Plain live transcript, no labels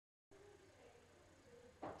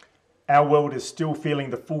Our world is still feeling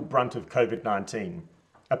the full brunt of COVID-19,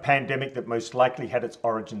 a pandemic that most likely had its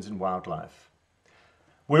origins in wildlife.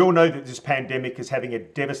 We all know that this pandemic is having a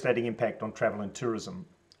devastating impact on travel and tourism,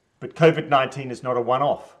 but COVID-19 is not a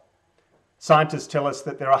one-off. Scientists tell us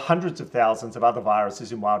that there are hundreds of thousands of other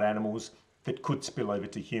viruses in wild animals that could spill over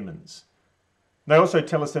to humans. They also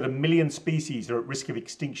tell us that 1 million species are at risk of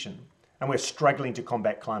extinction, and we're struggling to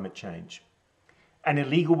combat climate change. And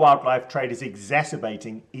illegal wildlife trade is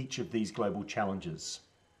exacerbating each of these global challenges.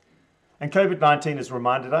 And COVID-19 has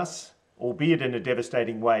reminded us, albeit in a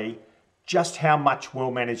devastating way, just how much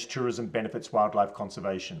well-managed tourism benefits wildlife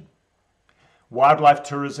conservation. Wildlife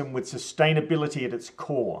tourism with sustainability at its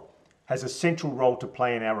core has a central role to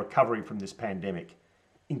play in our recovery from this pandemic,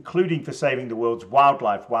 including for saving the world's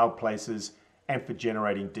wildlife, wild places, and for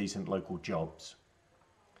generating decent local jobs.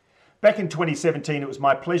 Back in 2017, it was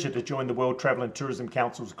my pleasure to join the World Travel and Tourism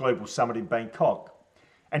Council's Global Summit in Bangkok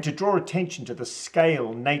and to draw attention to the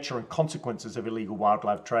scale, nature and consequences of illegal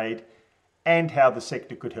wildlife trade and how the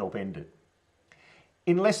sector could help end it.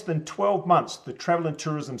 In less than 12 months, the travel and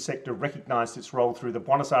tourism sector recognised its role through the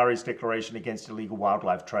Buenos Aires Declaration against illegal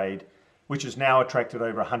wildlife trade, which has now attracted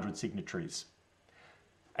over 100 signatories.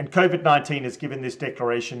 And COVID-19 has given this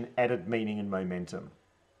declaration added meaning and momentum.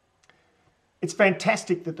 It's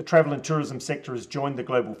fantastic that the travel and tourism sector has joined the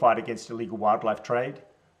global fight against illegal wildlife trade,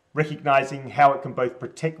 recognising how it can both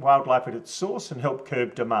protect wildlife at its source and help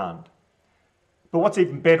curb demand. But what's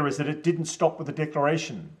even better is that it didn't stop with the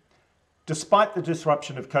declaration. Despite the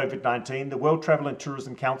disruption of COVID-19, the World Travel and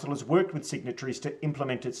Tourism Council has worked with signatories to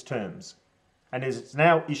implement its terms, and is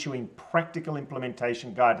now issuing practical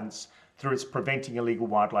implementation guidance through its Preventing Illegal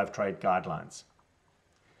Wildlife Trade guidelines.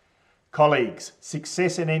 Colleagues,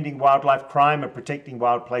 success in ending wildlife crime and protecting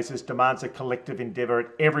wild places demands a collective endeavour at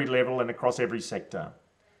every level and across every sector.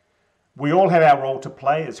 We all have our role to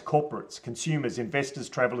play as corporates, consumers, investors,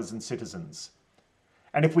 travellers and citizens.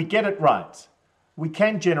 And if we get it right, we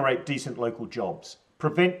can generate decent local jobs,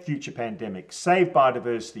 prevent future pandemics, save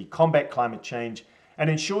biodiversity, combat climate change, and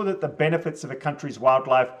ensure that the benefits of a country's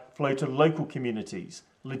wildlife flow to local communities,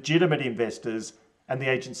 legitimate investors and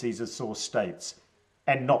the agencies of source states,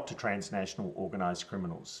 and not to transnational organised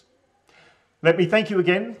criminals. Let me thank you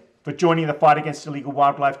again for joining the fight against illegal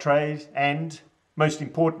wildlife trade and, most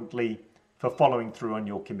importantly, for following through on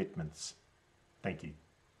your commitments. Thank you.